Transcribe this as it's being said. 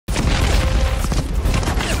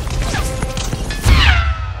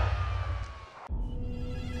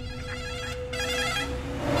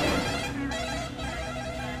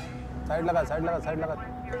Side लगा।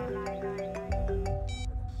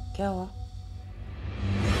 क्या हुआ?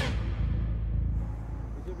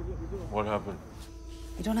 What happened?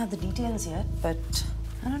 We don't have the details yet, but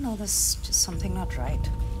I don't know, there's just something not right.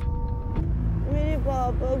 मेरे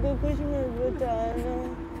पापा को कुछ मत बताना।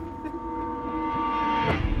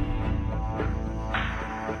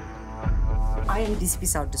 I am DCP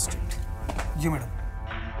South District. Ji madam.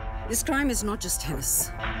 This crime is not just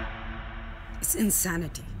heinous. It's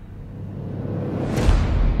insanity.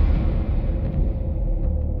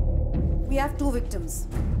 We have 2 victims.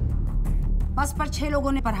 बस पर 6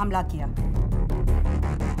 लोगों ने पर हमला किया।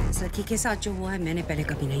 इस लड़की के साथ जो हुआ है मैंने पहले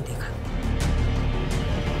कभी नहीं देखा।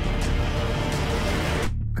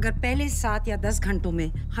 अगर पहले 7 या 10 घंटों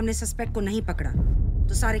में हमने सस्पेक्ट को नहीं पकड़ा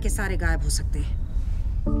तो सारे के सारे गायब हो सकते हैं।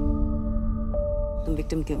 तुम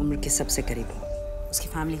विक्टिम की उम्र के सबसे करीब हो। उसकी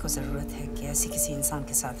फैमिली को जरूरत है कि ऐसी किसी इंसान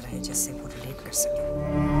के साथ रहे जिससे वो रिलेट कर सके।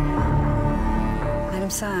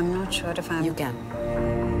 I'm not sure if I'm... You can.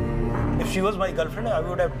 If she was my girlfriend, I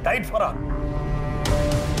would have died for her.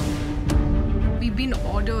 We've been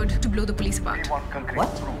ordered to blow the police apart.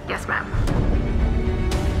 What? Yes, ma'am.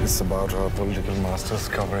 It's about our political masters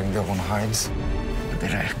covering their own hides.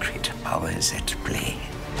 There are greater powers at play.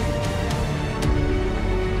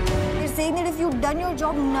 They're saying that if you'd done your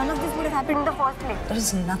job, none of this would have happened in the first place. There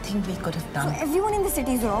is nothing we could have done. So everyone in the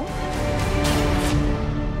city is wrong.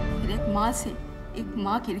 मेरे एक माँ से एक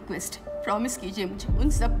माँ की request है। Promise कीजिए मुझे उन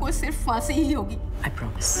सबको सिर्फ फांसी ही होगी। I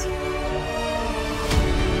promise.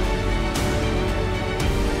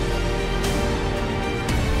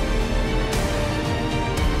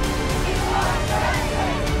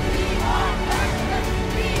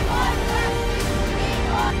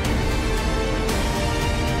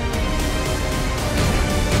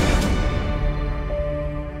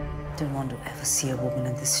 Don't want to ever see a woman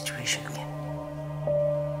in this situation again.